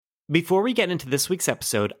Before we get into this week's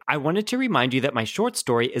episode, I wanted to remind you that my short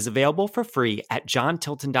story is available for free at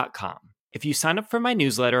johntilton.com. If you sign up for my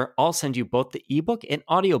newsletter, I'll send you both the ebook and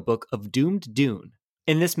audiobook of Doomed Dune.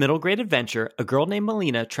 In this middle grade adventure, a girl named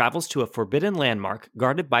Melina travels to a forbidden landmark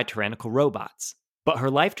guarded by tyrannical robots. But her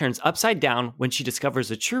life turns upside down when she discovers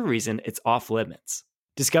the true reason it's off limits.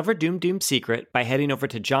 Discover Doom's secret by heading over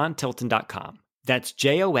to johntilton.com. That's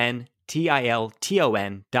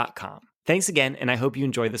JONTILTON.com. Thanks again, and I hope you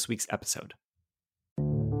enjoy this week's episode.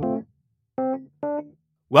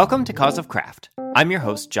 Welcome to Cause of Craft. I'm your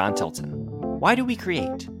host, John Tilton. Why do we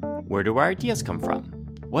create? Where do our ideas come from?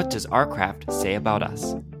 What does our craft say about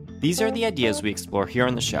us? These are the ideas we explore here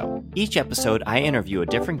on the show. Each episode, I interview a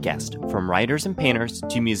different guest, from writers and painters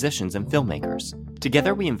to musicians and filmmakers.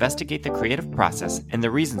 Together, we investigate the creative process and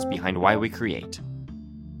the reasons behind why we create.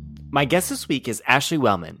 My guest this week is Ashley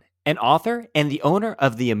Wellman, an author and the owner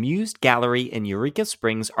of the Amused Gallery in Eureka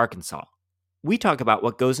Springs, Arkansas. We talk about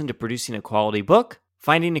what goes into producing a quality book,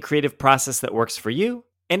 finding a creative process that works for you,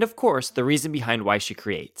 and of course, the reason behind why she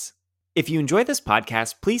creates. If you enjoy this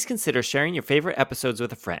podcast, please consider sharing your favorite episodes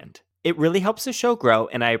with a friend. It really helps the show grow,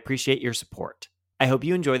 and I appreciate your support. I hope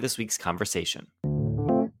you enjoy this week's conversation.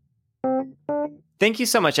 Thank you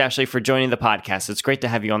so much, Ashley, for joining the podcast. It's great to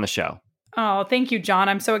have you on the show. Oh, thank you, John.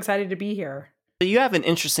 I'm so excited to be here. You have an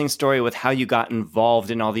interesting story with how you got involved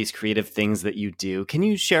in all these creative things that you do. Can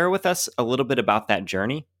you share with us a little bit about that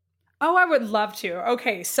journey? Oh, I would love to.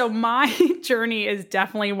 Okay, so my journey is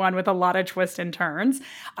definitely one with a lot of twists and turns.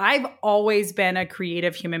 I've always been a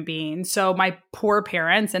creative human being. So my poor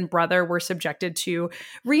parents and brother were subjected to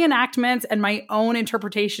reenactments and my own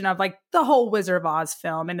interpretation of like the whole Wizard of Oz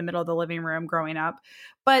film in the middle of the living room growing up.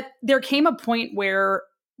 But there came a point where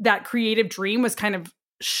that creative dream was kind of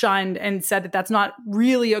shunned and said that that's not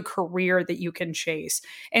really a career that you can chase.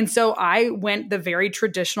 And so I went the very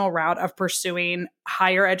traditional route of pursuing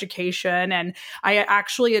higher education, and I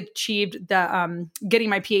actually achieved the getting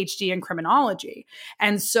my PhD in criminology.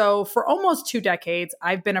 And so for almost 2 decades,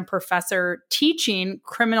 I've been a professor teaching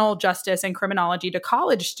criminal justice and criminology to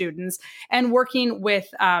college students and working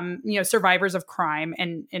with survivors of crime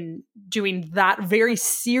and doing that very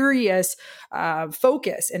serious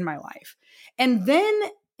focus in my life. And then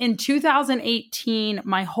in 2018,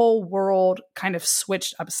 my whole world kind of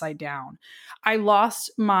switched upside down. I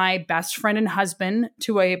lost my best friend and husband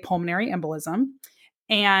to a pulmonary embolism.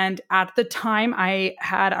 And at the time, I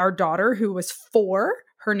had our daughter who was 4.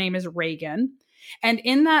 Her name is Reagan. And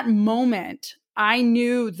in that moment, I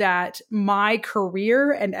knew that my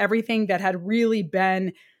career and everything that had really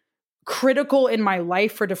been critical in my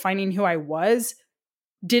life for defining who I was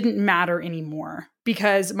didn't matter anymore,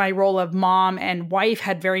 because my role of mom and wife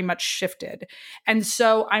had very much shifted. And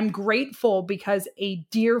so I'm grateful because a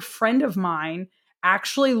dear friend of mine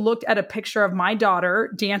actually looked at a picture of my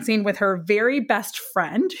daughter dancing with her very best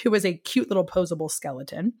friend, who was a cute little posable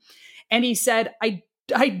skeleton. And he said, I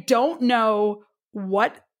don't know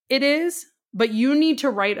what it is, but you need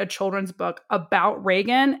to write a children's book about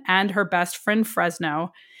Reagan and her best friend,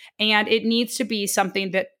 Fresno. And it needs to be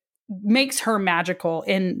something that makes her magical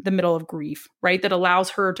in the middle of grief, right? That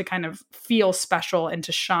allows her to kind of feel special and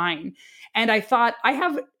to shine. And I thought, I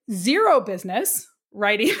have zero business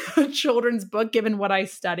writing a children's book given what I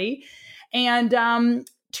study. And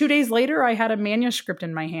 2 days later, I had a manuscript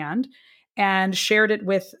in my hand and shared it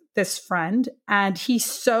with this friend. And he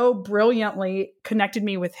so brilliantly connected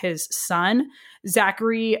me with his son,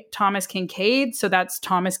 Zachary Thomas Kincaid. So that's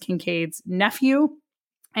Thomas Kincaid's nephew.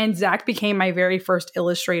 And Zach became my very first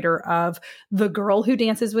illustrator of The Girl Who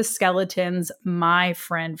Dances with Skeletons, My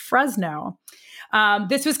Friend Fresno.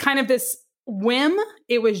 This was kind of this whim.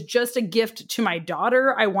 It was just a gift to my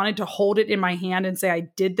daughter. I wanted to hold it in my hand and say, I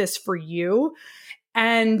did this for you.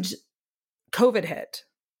 And COVID hit.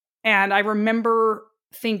 And I remember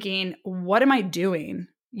thinking, what am I doing?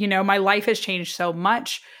 You know, my life has changed so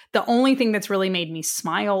much. The only thing that's really made me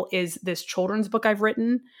smile is this children's book I've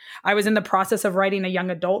written. I was in the process of writing a young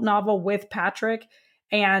adult novel with Patrick.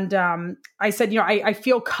 And I said, I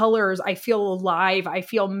feel colors. I feel alive. I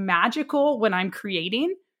feel magical when I'm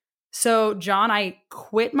creating. So, John, I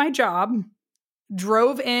quit my job,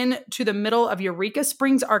 drove in to the middle of Eureka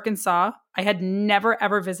Springs, Arkansas. I had never,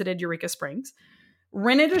 ever visited Eureka Springs,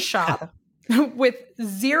 rented a shop with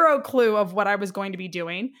zero clue of what I was going to be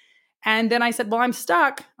doing. And then I said, well, I'm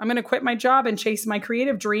stuck. I'm going to quit my job and chase my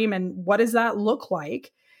creative dream. And what does that look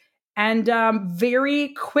like? And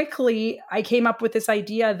very quickly, I came up with this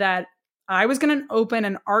idea that I was going to open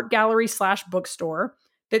an art gallery / bookstore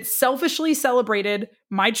that selfishly celebrated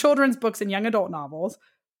my children's books and young adult novels,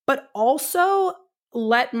 but also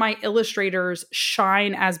let my illustrators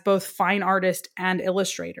shine as both fine artists and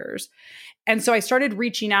illustrators. And so I started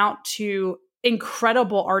reaching out to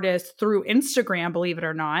incredible artists through Instagram, believe it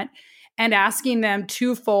or not, and asking them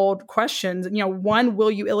twofold questions. One,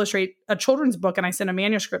 will you illustrate a children's book? And I sent a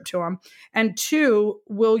manuscript to them. And two,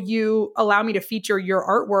 will you allow me to feature your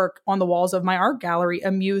artwork on the walls of my art gallery,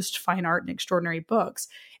 Amused Fine Art and Extraordinary Books?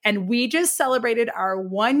 And we just celebrated our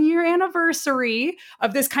 1-year anniversary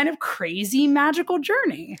of this kind of crazy magical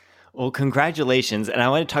journey. Well, congratulations. And I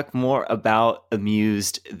want to talk more about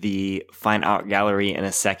Amused, the fine art gallery, in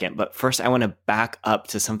a second. But first, I want to back up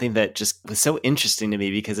to something that just was so interesting to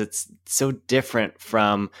me because it's so different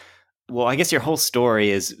from, well, I guess your whole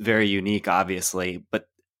story is very unique, obviously. But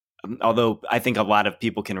although I think a lot of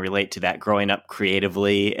people can relate to that growing up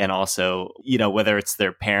creatively and also, whether it's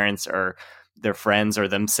their parents or their friends or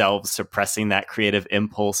themselves suppressing that creative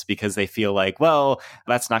impulse because they feel like, well,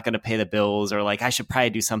 that's not going to pay the bills, or like I should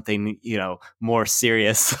probably do something, more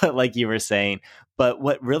serious, like you were saying. But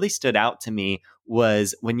what really stood out to me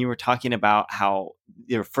was when you were talking about how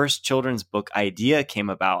your first children's book idea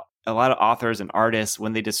came about. A lot of authors and artists,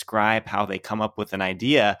 when they describe how they come up with an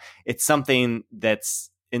idea, it's something that's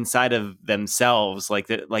inside of themselves, like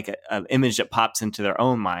an image that pops into their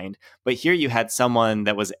own mind. But here you had someone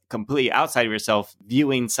that was completely outside of yourself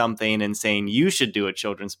viewing something and saying you should do a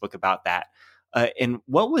children's book about that. And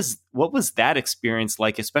what was that experience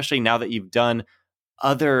like, especially now that you've done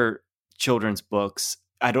other children's books?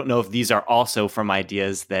 I don't know if these are also from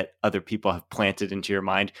ideas that other people have planted into your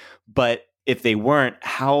mind, but if they weren't,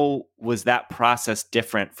 how was that process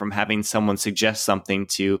different from having someone suggest something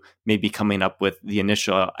to maybe coming up with the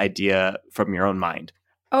initial idea from your own mind?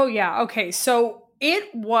 Oh, yeah. Okay. So it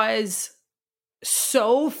was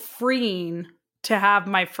so freeing to have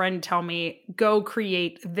my friend tell me, go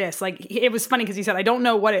create this. Like, it was funny because he said, I don't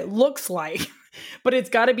know what it looks like, but it's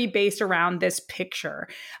got to be based around this picture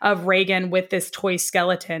of Reagan with this toy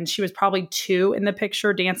skeleton. She was probably 2 in the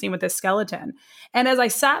picture dancing with this skeleton. And as I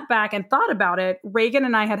sat back and thought about it, Reagan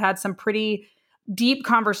and I had some pretty deep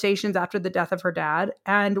conversations after the death of her dad.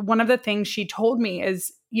 And one of the things she told me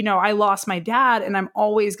is, I lost my dad and I'm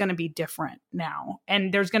always going to be different now.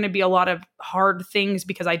 And there's going to be a lot of hard things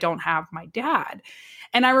because I don't have my dad.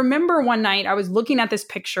 And I remember one night I was looking at this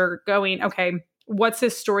picture going, okay, what's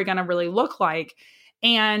this story going to really look like?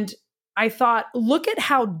 And I thought, look at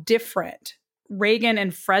how different Reagan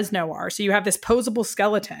and Fresno are. So you have this posable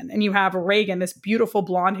skeleton and you have Reagan, this beautiful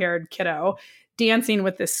blonde-haired kiddo, dancing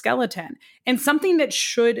with this skeleton. And something that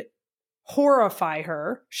should horrify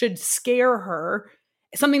her, should scare her,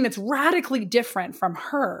 something that's radically different from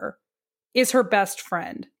her is her best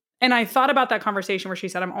friend. And I thought about that conversation where she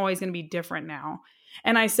said, I'm always going to be different now.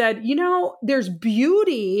 And I said, there's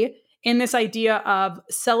beauty in this idea of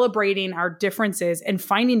celebrating our differences and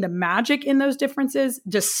finding the magic in those differences,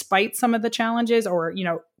 despite some of the challenges or,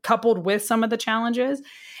 coupled with some of the challenges.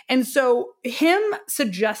 And so him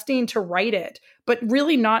suggesting to write it, but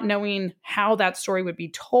really not knowing how that story would be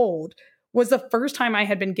told, was the first time I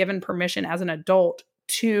had been given permission as an adult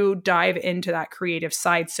to dive into that creative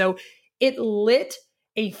side. So it lit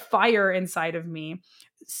a fire inside of me.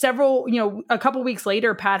 A couple weeks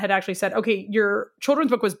later, Pat had actually said, okay, your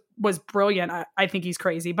children's book was brilliant. I think he's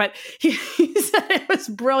crazy, but he said it was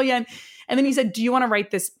brilliant. And then he said, do you want to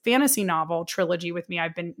write this fantasy novel trilogy with me?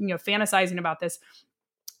 I've been, fantasizing about this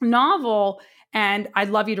novel and I'd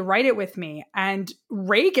love you to write it with me. And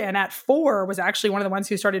Reagan at 4 was actually one of the ones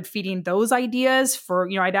who started feeding those ideas for,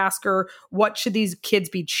 I'd ask her, what should these kids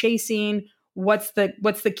be chasing? What's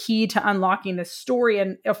the key to unlocking this story?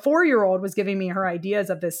 And a 4-year-old was giving me her ideas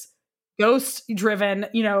of this ghost-driven,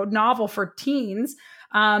 novel for teens.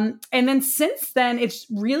 And then since then, it's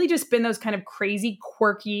really just been those kind of crazy,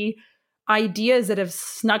 quirky ideas that have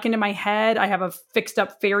snuck into my head. I have a fixed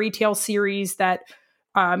up fairy tale series that,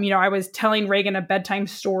 I was telling Reagan a bedtime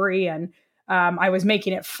story and I was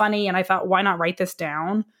making it funny. And I thought, why not write this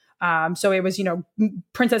down? So it was,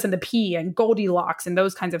 Princess and the Pea and Goldilocks and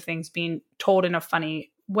those kinds of things being told in a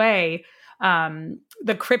funny way.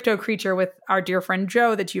 The Crypto Creature with our dear friend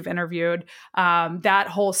Joe that you've interviewed, that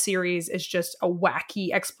whole series is just a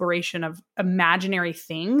wacky exploration of imaginary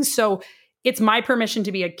things. So it's my permission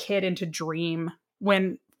to be a kid and to dream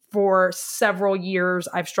when for several years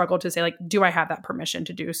I've struggled to say, like, do I have that permission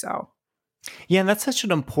to do so? Yeah, and that's such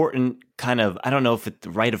an important kind of, I don't know if the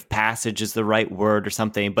rite of passage is the right word or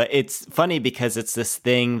something, but it's funny because it's this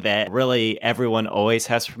thing that really everyone always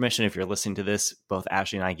has permission. If you're listening to this, both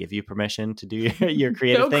Ashley and I give you permission to do your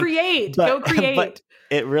creative thing. Go create. But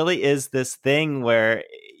it really is this thing where,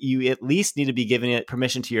 you at least need to be giving it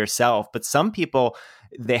permission to yourself. But some people,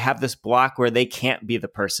 they have this block where they can't be the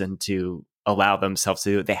person to allow themselves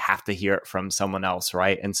to do it. They have to hear it from someone else,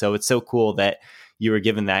 right? And so it's so cool that you were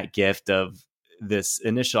given that gift of this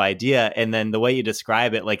initial idea. And then the way you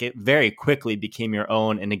describe it, like it very quickly became your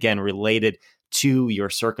own, and again, related to your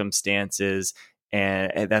circumstances.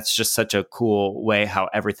 And that's just such a cool way how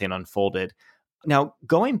everything unfolded. Now,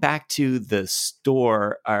 going back to the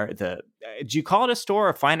store, or do you call it a store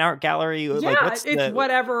or fine art gallery? Yeah, like, it's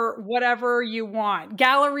whatever you want.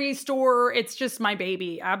 Gallery, store, it's just my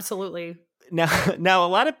baby. Absolutely. Now, a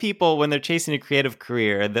lot of people, when they're chasing a creative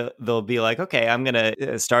career, they'll be like, okay, I'm going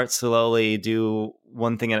to start slowly, do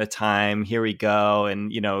one thing at a time. Here we go.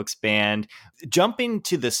 And, expand. Jumping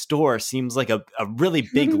to the store seems like a really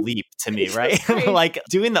big leap to me, right? Like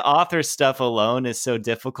doing the author stuff alone is so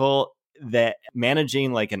difficult that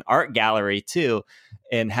managing like an art gallery too,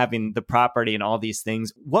 and having the property and all these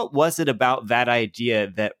things. What was it about that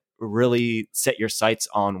idea that really set your sights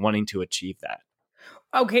on wanting to achieve that?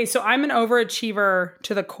 Okay, so I'm an overachiever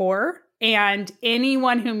to the core, and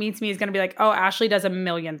anyone who meets me is going to be like, oh, Ashley does a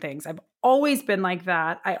million things. I've always been like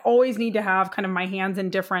that. I always need to have kind of my hands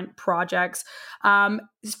in different projects.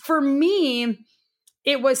 For me,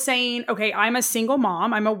 it was saying, okay, I'm a single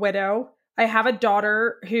mom. I'm a widow. I have a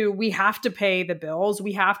daughter who we have to pay the bills.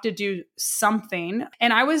 We have to do something.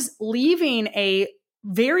 And I was leaving a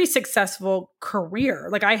very successful career.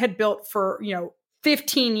 Like I had built for,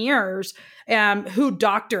 15 years, who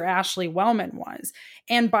Dr. Ashley Wellman was.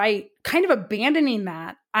 And by kind of abandoning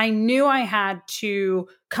that, I knew I had to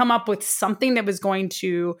come up with something that was going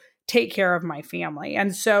to take care of my family.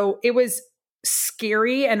 And so it was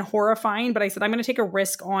scary and horrifying, but I said, I'm going to take a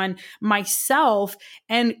risk on myself.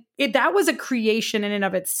 And that was a creation in and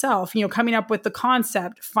of itself, coming up with the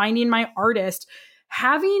concept, finding my artist,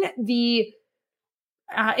 having the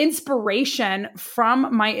inspiration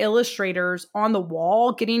from my illustrators on the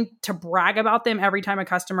wall, getting to brag about them every time a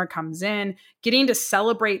customer comes in, getting to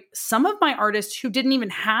celebrate some of my artists who didn't even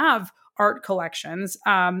have art collections.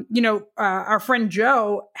 Our friend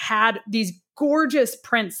Joe had these gorgeous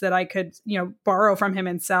prints that I could, borrow from him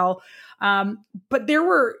and sell. But there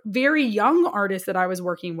were very young artists that I was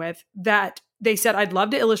working with that they said, I'd love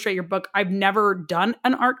to illustrate your book. I've never done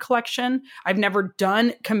an art collection. I've never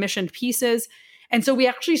done commissioned pieces. And so we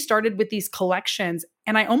actually started with these collections,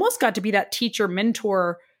 and I almost got to be that teacher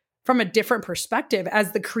mentor from a different perspective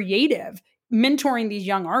as the creative, mentoring these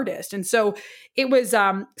young artists. And so it was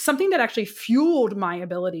something that actually fueled my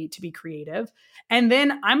ability to be creative. And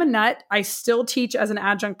then I'm a nut. I still teach as an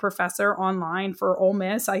adjunct professor online for Ole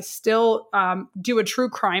Miss. I still do a true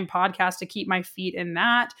crime podcast to keep my feet in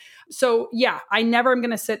that. So yeah, I never am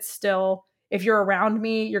going to sit still. If you're around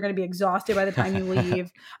me, you're going to be exhausted by the time you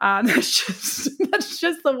leave. That's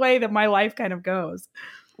just the way that my life kind of goes.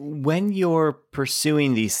 When you're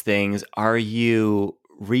pursuing these things, are you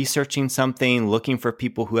researching something, looking for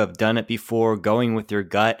people who have done it before, going with your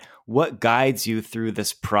gut? What guides you through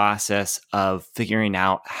this process of figuring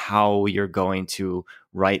out how you're going to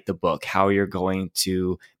write the book, how you're going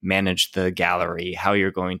to manage the gallery, how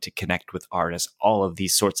you're going to connect with artists, all of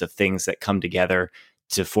these sorts of things that come together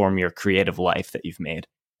to form your creative life that you've made?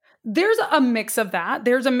 There's a mix of that.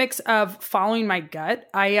 There's a mix of following my gut.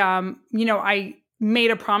 I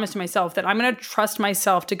made a promise to myself that I'm going to trust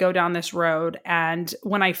myself to go down this road. And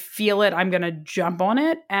when I feel it, I'm going to jump on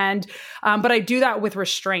it. And, but I do that with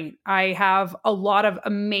restraint. I have a lot of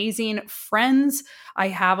amazing friends. I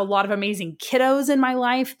have a lot of amazing kiddos in my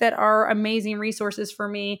life that are amazing resources for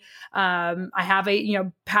me. I have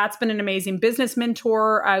Pat's been an amazing business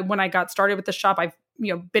mentor. When I got started with the shop, I've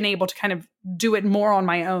been able to kind of do it more on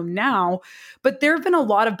my own now. But there have been a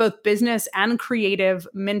lot of both business and creative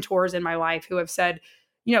mentors in my life who have said,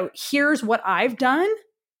 here's what I've done,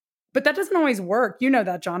 but that doesn't always work. You know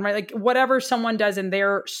that, John, right? Like whatever someone does in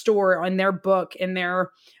their store, in their book, in their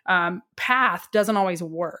path doesn't always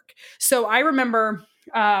work. So I remember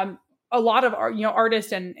a lot of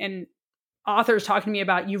artists and authors talking to me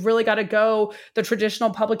about, you've really got to go the traditional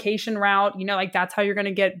publication route, like that's how you're going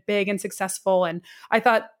to get big and successful. And I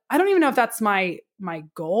thought, I don't even know if that's my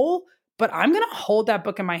goal, but I'm going to hold that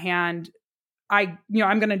book in my hand. I'm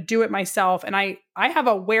going to do it myself. And I have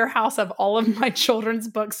a warehouse of all of my children's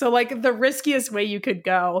books. So like the riskiest way you could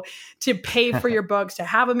go to pay for your books, to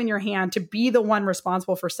have them in your hand, to be the one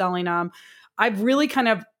responsible for selling them. I've really kind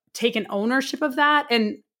of taken ownership of that.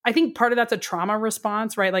 And I think part of that's a trauma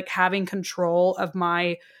response, right? Like having control of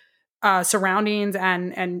my surroundings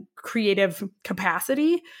and creative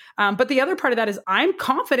capacity. But the other part of that is I'm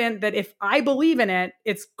confident that if I believe in it,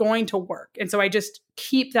 it's going to work. And so I just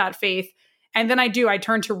keep that faith And then I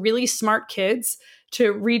turn to really smart kids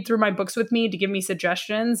to read through my books with me, to give me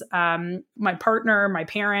suggestions. My partner, my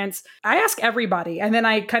parents, I ask everybody. And then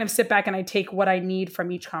I kind of sit back and I take what I need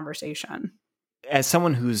from each conversation. As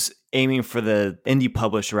someone who's aiming for the indie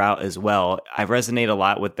published route as well, I resonate a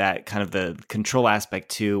lot with that kind of the control aspect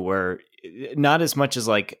too, where not as much as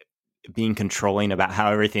like being controlling about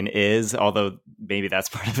how everything is, although maybe that's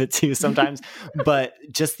part of it too sometimes, but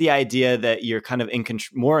just the idea that you're kind of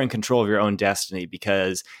more in control of your own destiny,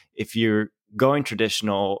 because if you're going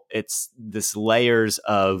traditional, it's this layers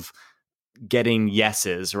of getting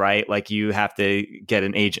yeses, right? Like you have to get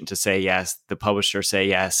an agent to say yes, the publisher say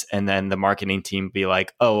yes, and then the marketing team be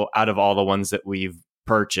like, oh, out of all the ones that we've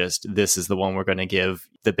purchased, this is the one we're going to give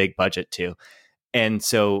the big budget to. And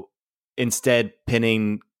so instead,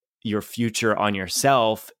 pinning your future on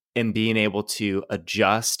yourself and being able to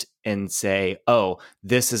adjust and say, oh,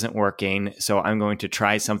 this isn't working, so I'm going to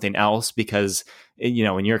try something else because, you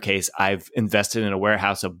know, in your case, I've invested in a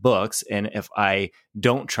warehouse of books. And if I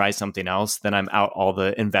don't try something else, then I'm out all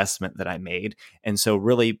the investment that I made. And so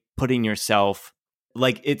really putting yourself,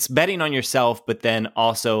 like it's betting on yourself, but then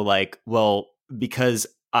also like, well, because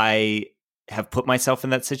I have put myself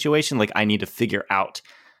in that situation, like I need to figure out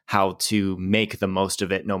how to make the most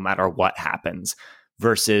of it no matter what happens,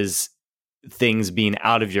 versus things being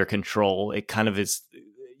out of your control. It kind of is,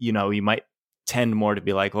 you know, you might tend more to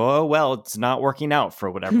be like, oh, well, it's not working out for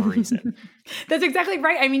whatever reason. That's exactly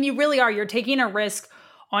right. I mean, you really are. You're taking a risk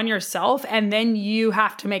on yourself and then you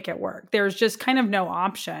have to make it work. There's just kind of no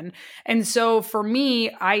option. And so for me,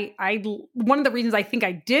 I one of the reasons I think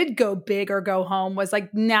I did go big or go home was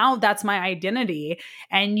like, now that's my identity.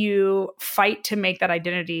 And you fight to make that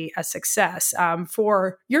identity a success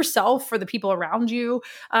for yourself, for the people around you.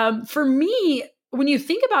 For me, when you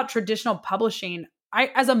think about traditional publishing,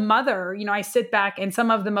 as a mother, you know, I sit back and some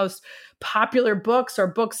of the most popular books or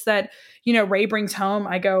books that, you know, Ray brings home,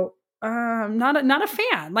 I go, not a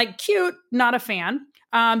fan, like cute, not a fan.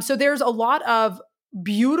 So there's a lot of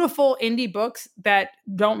beautiful indie books that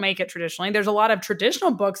don't make it traditionally. There's a lot of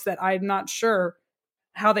traditional books that I'm not sure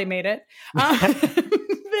how they made it.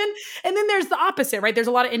 And then there's the opposite, right? There's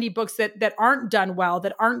a lot of indie books that aren't done well,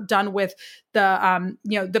 that aren't done with the,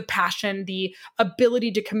 you know, the passion, the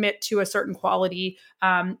ability to commit to a certain quality,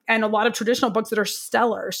 and a lot of traditional books that are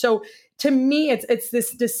stellar. So to me, it's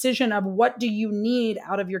this decision of what do you need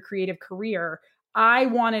out of your creative career? I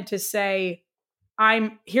wanted to say,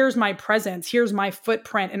 here's my presence, here's my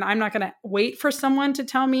footprint, and I'm not going to wait for someone to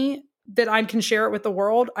tell me that I can share it with the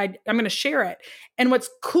world. I'm going to share it. And what's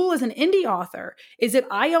cool as an indie author is that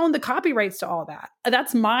I own the copyrights to all that.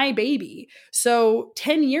 That's my baby. So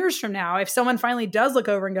 10 years from now, if someone finally does look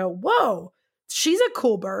over and go, whoa, she's a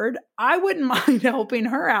cool bird, I wouldn't mind helping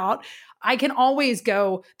her out. I can always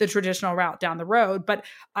go the traditional route down the road, but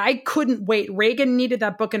I couldn't wait. Reagan needed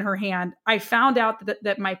that book in her hand. I found out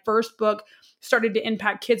that my first book started to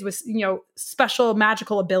impact kids with, you know, special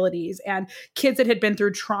magical abilities and kids that had been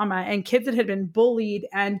through trauma and kids that had been bullied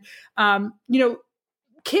and, you know,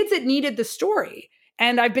 kids that needed the story.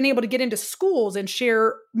 And I've been able to get into schools and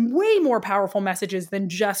share way more powerful messages than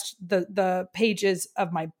just the pages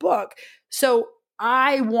of my book. So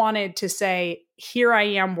I wanted to say, here I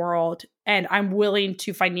am, world, and I'm willing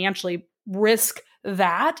to financially risk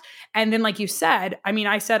that. And then, like you said, I mean,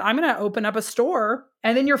 I said, I'm going to open up a store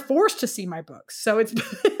and then you're forced to see my books. So it's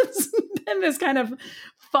been this kind of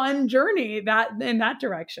fun journey in that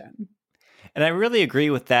direction. And I really agree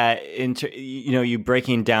with that. You know, you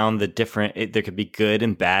breaking down the different, there could be good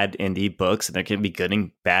and bad indie books, and there can be good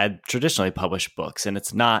and bad traditionally published books. And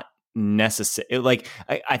it's not necessary. Like,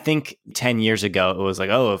 I think 10 years ago, it was like,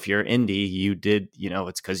 oh, if you're indie, you did, you know,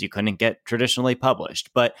 it's because you couldn't get traditionally published.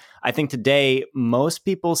 But I think today, most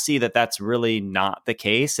people see that that's really not the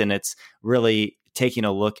case. And it's really taking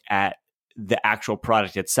a look at the actual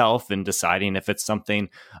product itself and deciding if it's something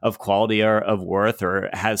of quality or of worth or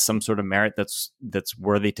has some sort of merit that's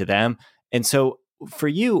worthy to them. And so for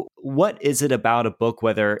you, what is it about a book,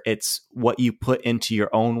 whether it's what you put into your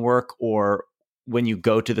own work or when you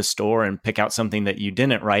go to the store and pick out something that you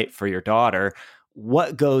didn't write for your daughter,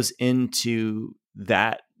 what goes into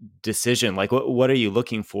that decision? Like, what are you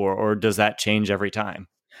looking for, or does that change every time?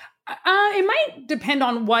 It might depend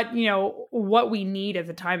on what we need at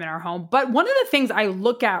the time in our home. But one of the things I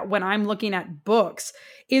look at when I'm looking at books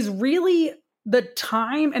is really the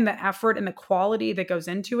time and the effort and the quality that goes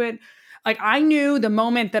into it. Like, I knew the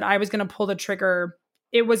moment that I was going to pull the trigger,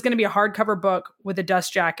 it was going to be a hardcover book with a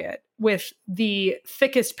dust jacket, with the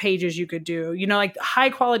thickest pages you could do, you know, like high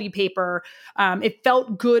quality paper. It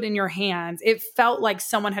felt good in your hands. It felt like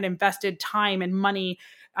someone had invested time and money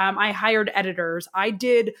I hired editors. I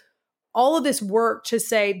did all of this work to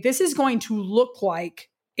say, this is going to look like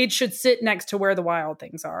it should sit next to Where the Wild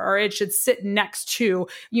Things Are, or it should sit next to,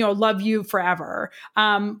 Love You Forever.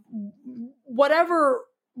 Whatever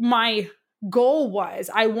my goal was,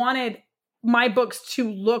 I wanted my books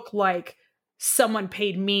to look like someone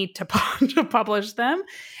paid me to publish them.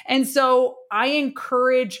 And so I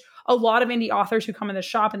encourage a lot of indie authors who come in the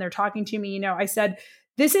shop and they're talking to me, I said,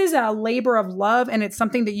 this is a labor of love, and it's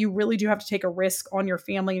something that you really do have to take a risk on your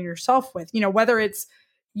family and yourself with, whether it's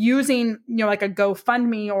using, like a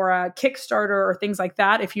GoFundMe or a Kickstarter or things like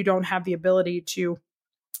that. If you don't have the ability to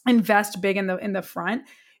invest big in the front,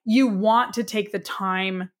 you want to take the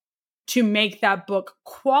time to make that book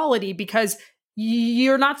quality, because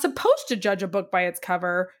you're not supposed to judge a book by its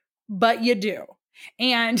cover, but you do.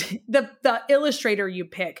 And the illustrator you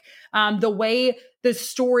pick, the way the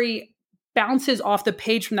story bounces off the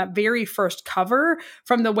page from that very first cover,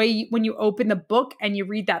 from the way when you open the book and you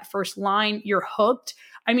read that first line, you're hooked.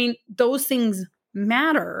 I mean, those things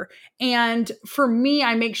matter. And for me,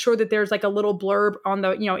 I make sure that there's like a little blurb on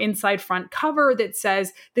the, inside front cover that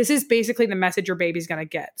says, this is basically the message your baby's going to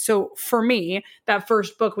get. So for me, that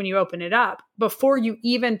first book, when you open it up, before you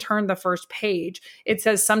even turn the first page, it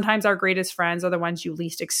says, sometimes our greatest friends are the ones you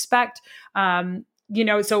least expect.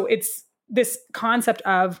 So it's this concept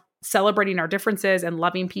of celebrating our differences and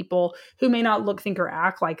loving people who may not look, think, or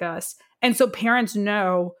act like us. And so parents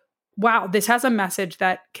know, wow, this has a message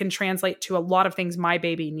that can translate to a lot of things my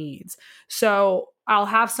baby needs. So I'll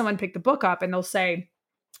have someone pick the book up and they'll say,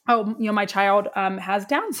 oh, my child has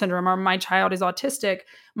Down syndrome, or my child is autistic.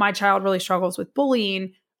 My child really struggles with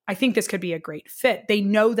bullying. I think this could be a great fit. They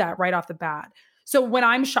know that right off the bat. So when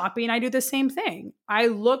I'm shopping, I do the same thing. I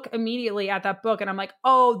look immediately at that book and I'm like,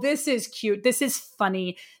 oh, this is cute. This is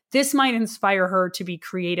funny. This might inspire her to be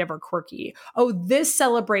creative or quirky. Oh, this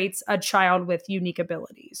celebrates a child with unique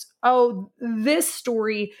abilities. Oh, this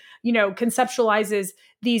story, conceptualizes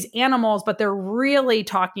these animals, but they're really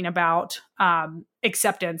talking about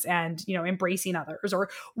acceptance and, embracing others, or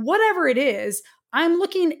whatever it is. I'm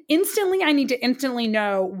looking instantly. I need to instantly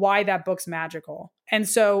know why that book's magical. And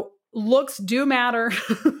so looks do matter.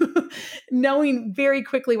 Knowing very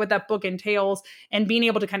quickly what that book entails and being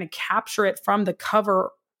able to kind of capture it from the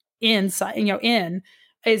cover inside, in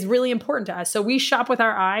is really important to us. So we shop with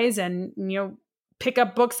our eyes and, pick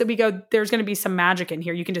up books that we go, there's going to be some magic in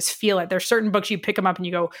here. You can just feel it. There's certain books you pick them up and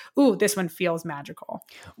you go, ooh, this one feels magical.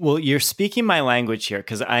 Well, you're speaking my language here,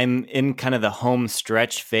 because I'm in kind of the home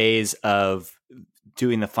stretch phase of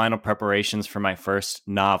doing the final preparations for my first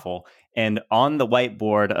novel. And on the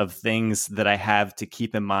whiteboard of things that I have to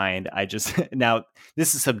keep in mind, I just, now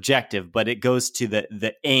this is subjective, but it goes to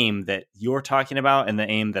the aim that you're talking about and the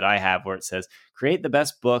aim that I have, where it says, create the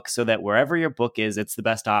best book so that wherever your book is, it's the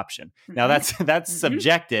best option. Mm-hmm. Now that's mm-hmm.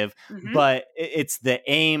 subjective, mm-hmm. but it's the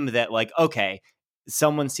aim that, like, okay,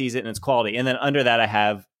 someone sees it and it's quality. And then under that, I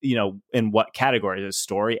have, in what category? There's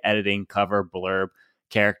story, editing, cover, blurb,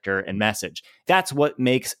 character, and message. That's what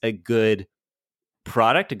makes a good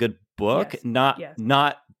product, a good book, yes.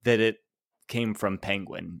 Not that it came from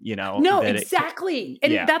Penguin, No, exactly.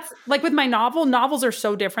 And that's like with my novels are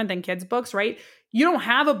so different than kids' books, right? You don't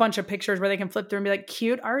have a bunch of pictures where they can flip through and be like,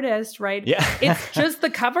 cute artist, right? Yeah. It's just the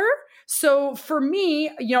cover. So for me,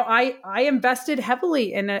 I invested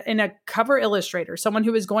heavily in a cover illustrator, someone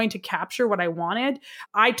who was going to capture what I wanted.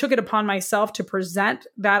 I took it upon myself to present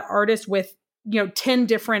that artist with 10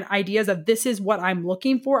 different ideas of, this is what I'm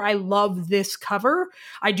looking for. I love this cover.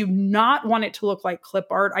 I do not want it to look like clip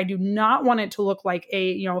art. I do not want it to look like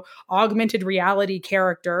a, augmented reality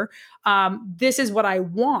character. This is what I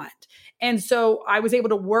want. And so I was able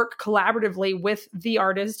to work collaboratively with the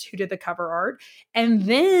artist who did the cover art. And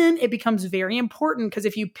then it becomes very important, because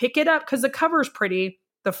if you pick it up, because the cover's pretty,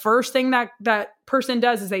 the first thing that person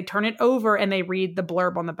does is they turn it over and they read the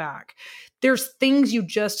blurb on the back. There's things you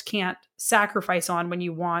just can't sacrifice on when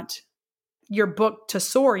you want your book to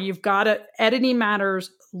soar. You've got to, editing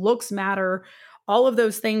matters, looks matter, all of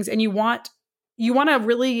those things. And you want to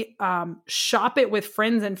really shop it with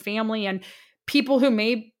friends and family and people who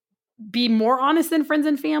may be more honest than friends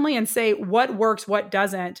and family, and say what works, what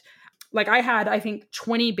doesn't. Like I had, I think,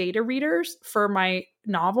 20 beta readers for my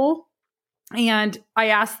novel. And I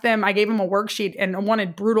asked them, I gave them a worksheet and I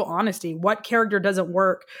wanted brutal honesty. What character doesn't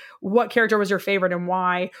work? What character was your favorite and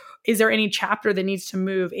why? Is there any chapter that needs to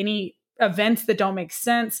move? Any events that don't make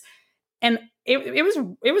sense? And it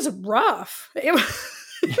was rough. It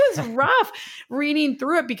was rough reading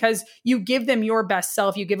through it, because you give them your best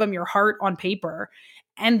self, you give them your heart on paper.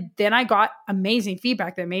 And then I got amazing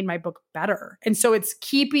feedback that made my book better. And so it's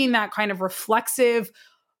keeping that kind of reflexive,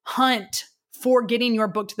 hunt for getting your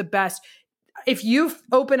book to the best. If you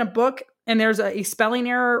open a book and there's a spelling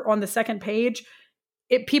error on the second page,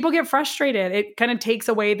 people get frustrated. It kind of takes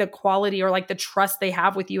away the quality or like the trust they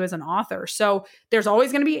have with you as an author. So there's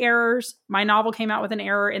always going to be errors. My novel came out with an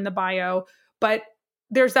error in the bio, but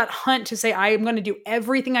there's that hunt to say, I am going to do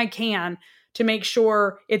everything I can to make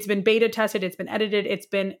sure it's been beta tested, it's been edited, it's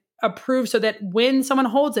been approved, so that when someone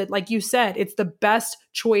holds it, like you said, it's the best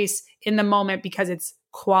choice in the moment because it's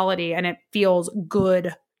quality and it feels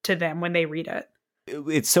good to them when they read it.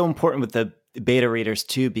 It's so important with the beta readers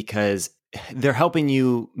too, because they're helping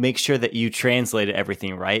you make sure that you translated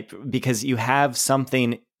everything right, because you have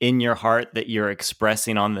something in your heart that you're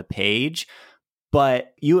expressing on the page,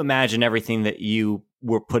 but you imagine everything that you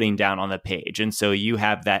were putting down on the page. And so you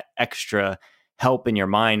have that extra help in your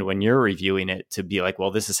mind when you're reviewing it to be like, well,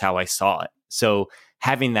 this is how I saw it. So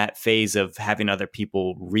having that phase of having other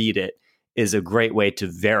people read it is a great way to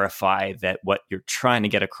verify that what you're trying to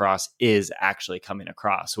get across is actually coming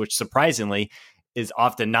across, which surprisingly is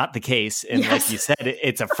often not the case. And Yes. like you said,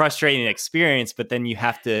 it's a frustrating experience, but then you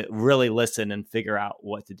have to really listen and figure out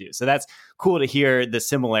what to do. So that's cool to hear the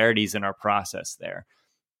similarities in our process there.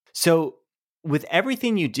 So with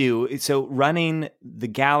everything you do, so running the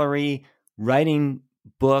gallery, writing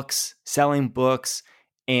books, selling books,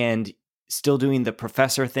 and still doing the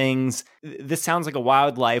professor things, this sounds like a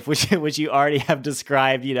wild life, which you already have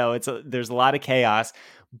described. There's a lot of chaos.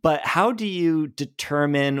 But how do you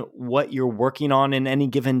determine what you're working on in any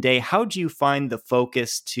given day? How do you find the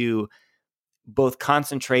focus to both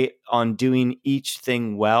concentrate on doing each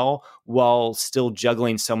thing well while still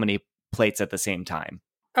juggling so many plates at the same time?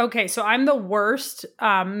 Okay, so I'm the worst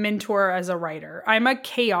mentor as a writer. I'm a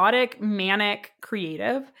chaotic, manic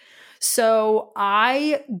creative. So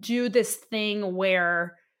I do this thing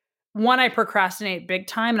where, one, I procrastinate big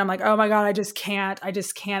time and I'm like, oh my God, I just can't.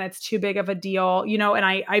 It's too big of a deal, and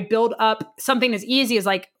I build up something as easy as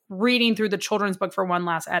like reading through the children's book for one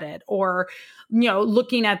last edit, or,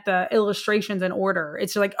 looking at the illustrations in order.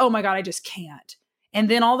 It's like, oh my God, I just can't. And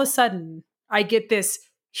then all of a sudden I get this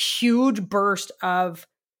huge burst of,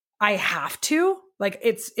 I have to, like,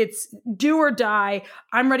 it's do or die.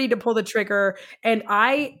 I'm ready to pull the trigger and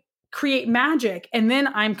I create magic. And then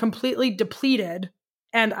I'm completely depleted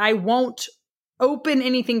and I won't open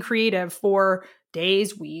anything creative for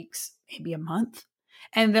days, weeks, maybe a month.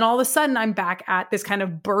 And then all of a sudden I'm back at this kind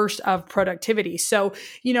of burst of productivity. So,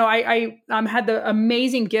 I had the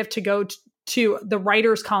amazing gift to go to the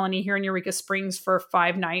writers colony here in Eureka Springs for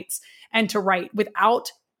 5 nights and to write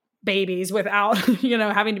without babies, without,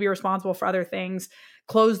 having to be responsible for other things,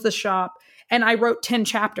 close the shop. And I wrote 10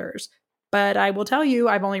 chapters. But I will tell you,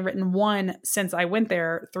 I've only written 1 since I went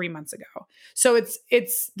there 3 months ago. So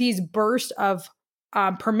it's these bursts of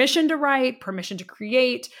permission to write, permission to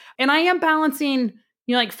create. And I am balancing,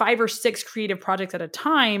 like 5 or 6 creative projects at a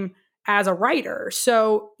time as a writer.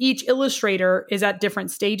 So each illustrator is at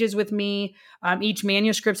different stages with me. Each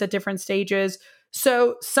manuscript's at different stages.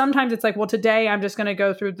 So sometimes it's like, well, today I'm just going to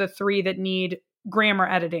go through the 3 that need grammar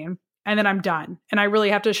editing. And then I'm done. And I really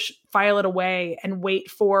have to file it away and wait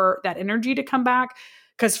for that energy to come back.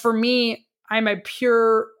 Because for me, I'm a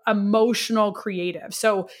pure emotional creative.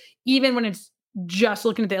 So even when it's just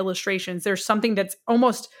looking at the illustrations, there's something that's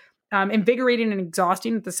almost invigorating and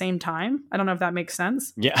exhausting at the same time. I don't know if that makes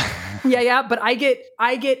sense. Yeah. Yeah. But I get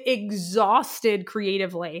exhausted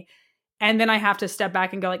creatively. And then I have to step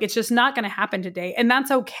back and go, like, it's just not going to happen today. And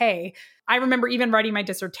that's okay. I remember even writing my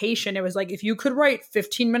dissertation. It was like, if you could write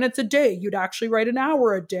 15 minutes a day, you'd actually write an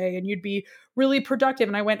hour a day and you'd be really productive.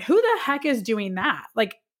 And I went, who the heck is doing that?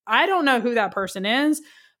 Like, I don't know who that person is,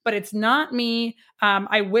 but it's not me.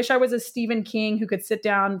 I wish I was a Stephen King who could sit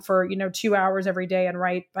down for, 2 hours every day and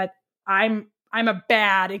write, but I'm a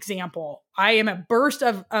bad example. I am a burst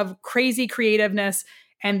of crazy creativeness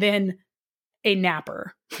and then a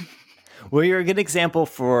napper. Well, you're a good example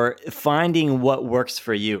for finding what works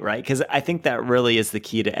for you, right? Because I think that really is the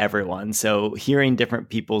key to everyone. So hearing different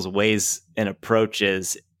people's ways and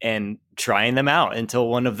approaches and trying them out until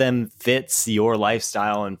one of them fits your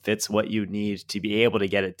lifestyle and fits what you need to be able to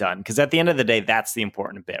get it done. Because at the end of the day, that's the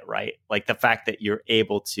important bit, right? Like the fact that you're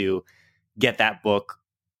able to get that book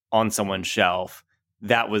on someone's shelf,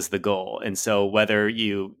 that was the goal. And so whether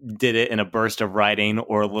you did it in a burst of writing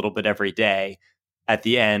or a little bit every day, at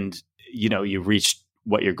the end, you reached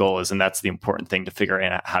what your goal is. And that's the important thing to figure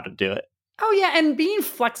out how to do it. Oh, yeah. And being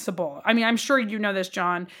flexible. I mean, I'm sure you know this,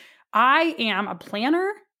 John. I am a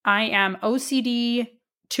planner. I am OCD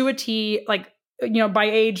to a T. Like, by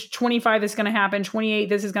age 25, this is going to happen. 28,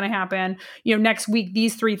 this is going to happen. Next week,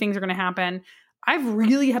 these 3 things are going to happen. I've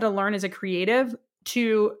really had to learn as a creative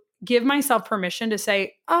to give myself permission to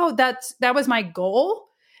say, oh, that was my goal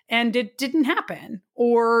and it didn't happen.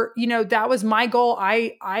 Or, that was my goal.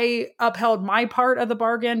 I upheld my part of the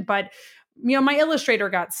bargain, but my illustrator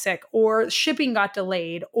got sick, or shipping got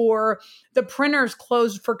delayed, or the printers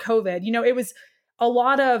closed for COVID. It was a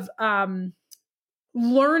lot of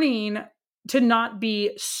learning to not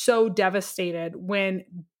be so devastated when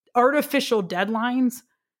artificial deadlines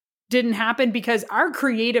didn't happen, because our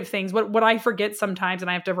creative things, what I forget sometimes, and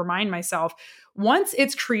I have to remind myself, once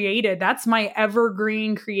it's created, that's my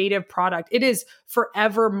evergreen creative product. It is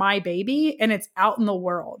forever my baby, and it's out in the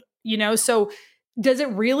world, So does it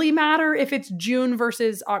really matter if it's June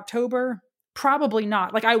versus October? Probably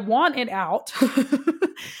not. Like, I want it out.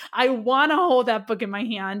 I want to hold that book in my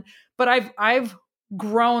hand, but I've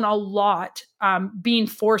grown a lot being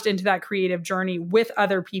forced into that creative journey with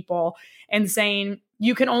other people and saying,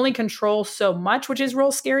 you can only control so much, which is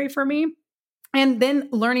real scary for me. And then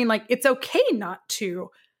learning, like, it's okay not to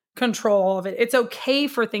control all of it. It's okay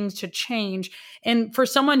for things to change. And for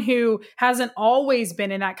someone who hasn't always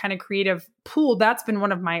been in that kind of creative pool, that's been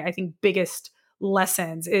one of my, I think, biggest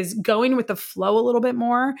lessons, is going with the flow a little bit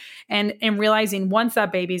more and realizing once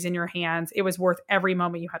that baby's in your hands, it was worth every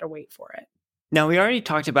moment you had to wait for it. Now, we already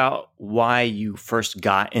talked about why you first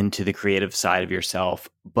got into the creative side of yourself,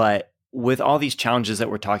 but with all these challenges that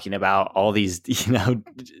we're talking about, all these,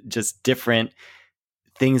 just different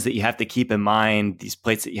things that you have to keep in mind, these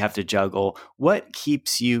plates that you have to juggle, what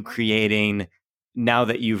keeps you creating now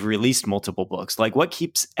that you've released multiple books? Like, what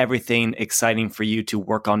keeps everything exciting for you to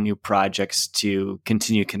work on new projects, to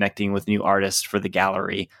continue connecting with new artists for the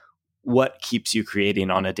gallery? What keeps you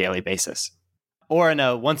creating on a daily basis? Or on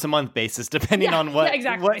a once a month basis, depending on what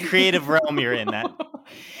creative realm you're in that.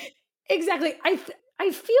 Exactly. I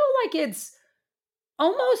feel like it's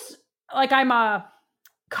almost like I'm a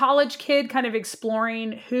college kid kind of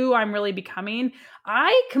exploring who I'm really becoming.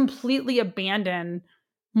 I completely abandoned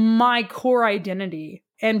my core identity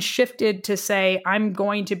and shifted to say, I'm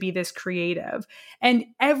going to be this creative. And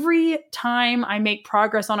every time I make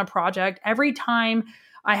progress on a project, every time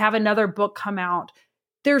I have another book come out,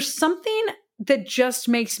 there's something that just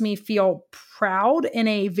makes me feel proud in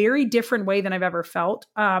a very different way than I've ever felt.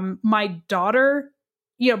 My daughter,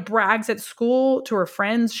 brags at school to her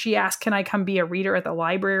friends. She asked, can I come be a reader at the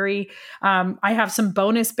library? I have some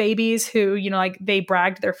bonus babies who, they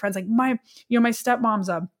brag to their friends, like, my stepmom's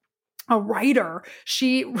a writer.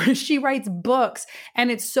 She writes books,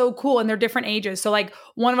 and it's so cool. And they're different ages. So like,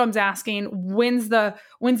 one of them's asking, when's the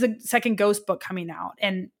second Ghost book coming out?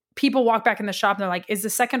 And people walk back in the shop and they're like, is the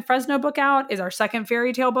second Fresno book out? Is our second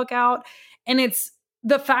fairy tale book out? And it's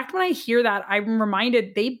the fact, when I hear that, I'm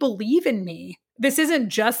reminded they believe in me. This isn't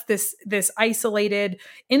just this isolated,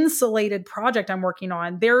 insulated project I'm working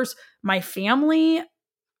on. There's my family,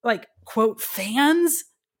 like, quote, fans,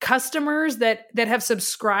 customers that have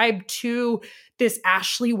subscribed to this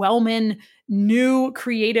Ashley Wellman new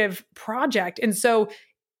creative project. And so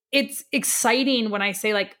it's exciting when I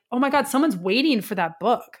say, like, oh my God, someone's waiting for that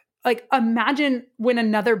book. Like, imagine when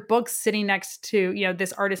another book's sitting next to,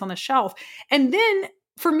 this artist on the shelf. And then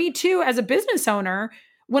for me too, as a business owner,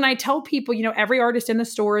 when I tell people, every artist in the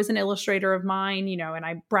store is an illustrator of mine, and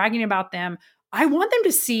I'm bragging about them, I want them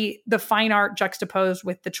to see the fine art juxtaposed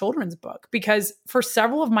with the children's book, because for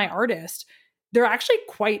several of my artists, they're actually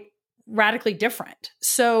quite radically different.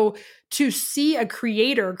 To see a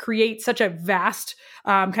creator create such a vast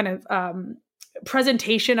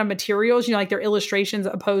presentation of materials, like their illustrations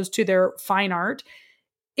opposed to their fine art,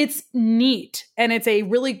 it's neat. And it's a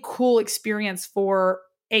really cool experience for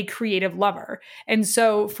a creative lover. And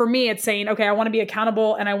so for me, it's saying, okay, I want to be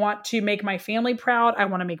accountable, and I want to make my family proud. I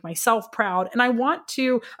want to make myself proud. And I want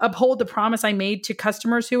to uphold the promise I made to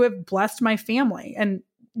customers who have blessed my family. And,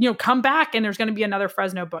 come back, and there's going to be another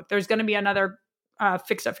Fresno book. There's going to be another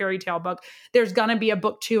Fixed Up Fairy Tale book. There's going to be a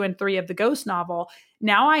book 2 and 3 of the Ghost novel.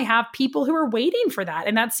 Now I have people who are waiting for that.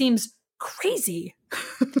 And that seems crazy.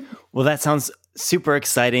 Well, that sounds super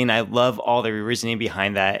exciting. I love all the reasoning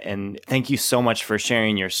behind that. And thank you so much for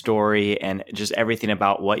sharing your story and just everything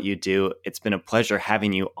about what you do. It's been a pleasure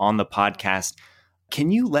having you on the podcast. Can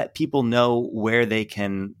you let people know where they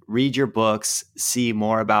can read your books, see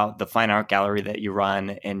more about the fine art gallery that you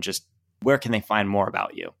run, and just where can they find more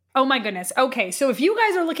about you? Oh my goodness. Okay. So if you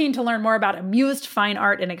guys are looking to learn more about Amused Fine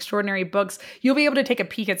Art and Extraordinary Books, you'll be able to take a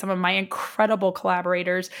peek at some of my incredible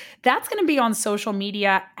collaborators. That's going to be on social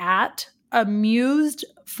media at Amused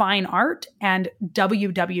Fine Art and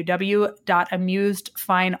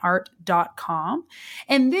www.amusedfineart.com.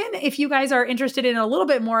 And then if you guys are interested in a little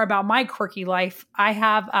bit more about my quirky life, I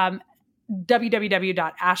have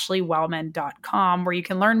www.ashleywellman.com, where you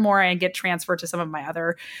can learn more and get transferred to some of my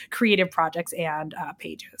other creative projects and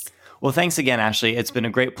pages. Well, thanks again, Ashley. It's been a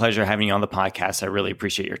great pleasure having you on the podcast. I really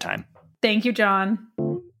appreciate your time. Thank you, John.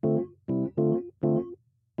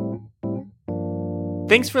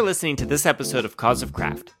 Thanks for listening to this episode of Cause of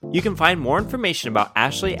Craft. You can find more information about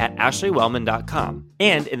Ashley at ashleywellman.com.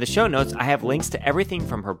 And in the show notes, I have links to everything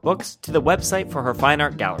from her books to the website for her fine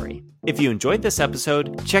art gallery. If you enjoyed this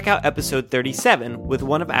episode, check out episode 37 with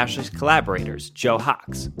one of Ashley's collaborators, Joe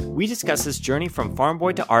Hawks. We discuss his journey from farm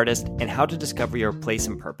boy to artist and how to discover your place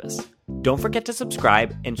and purpose. Don't forget to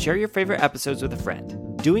subscribe and share your favorite episodes with a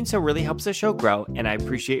friend. Doing so really helps the show grow, and I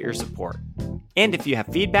appreciate your support. And if you have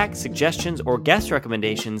feedback, suggestions, or guest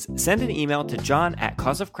recommendations, send an email to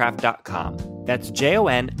john@causeofcraft.com. That's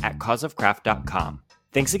JON@causeofcraft.com.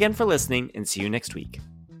 Thanks again for listening, and see you next week.